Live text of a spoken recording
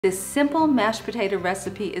This simple mashed potato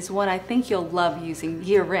recipe is one I think you'll love using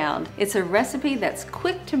year-round. It's a recipe that's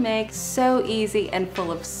quick to make, so easy, and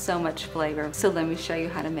full of so much flavor. So let me show you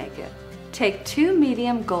how to make it. Take 2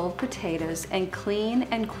 medium gold potatoes and clean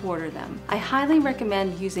and quarter them. I highly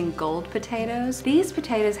recommend using gold potatoes. These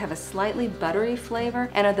potatoes have a slightly buttery flavor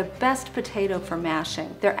and are the best potato for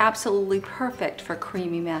mashing. They're absolutely perfect for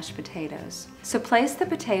creamy mashed potatoes. So place the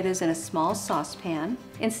potatoes in a small saucepan.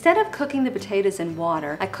 Instead of cooking the potatoes in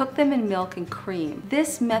water, I cook them in milk and cream.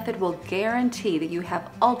 This method will guarantee that you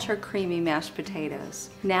have ultra creamy mashed potatoes.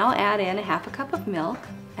 Now add in a half a cup of milk,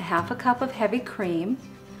 a half a cup of heavy cream,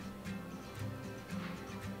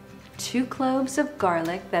 2 cloves of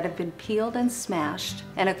garlic that have been peeled and smashed,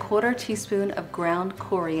 and a 1/4 teaspoon of ground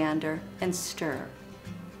coriander, and stir.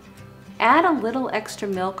 Add a little extra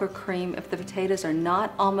milk or cream if the potatoes are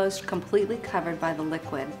not almost completely covered by the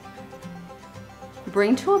liquid.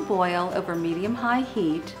 Bring to a boil over medium-high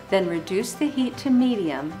heat, then reduce the heat to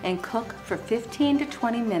medium and cook for 15 to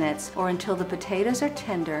 20 minutes or until the potatoes are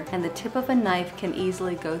tender and the tip of a knife can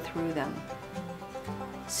easily go through them.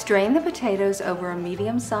 Strain the potatoes over a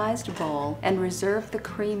medium-sized bowl and reserve the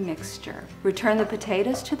cream mixture. Return the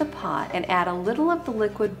potatoes to the pot and add a little of the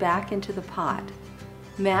liquid back into the pot.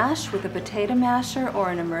 Mash with a potato masher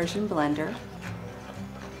or an immersion blender.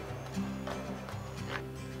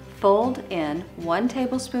 Fold in 1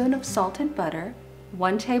 tablespoon of salt and butter,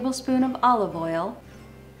 1 tablespoon of olive oil,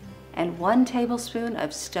 and 1 tablespoon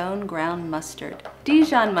of stone ground mustard.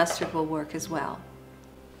 Dijon mustard will work as well.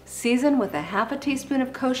 Season with a half a teaspoon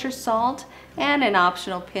of kosher salt and an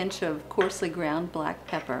optional pinch of coarsely ground black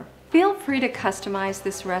pepper. Feel free to customize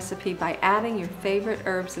this recipe by adding your favorite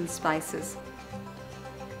herbs and spices.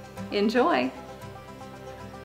 Enjoy!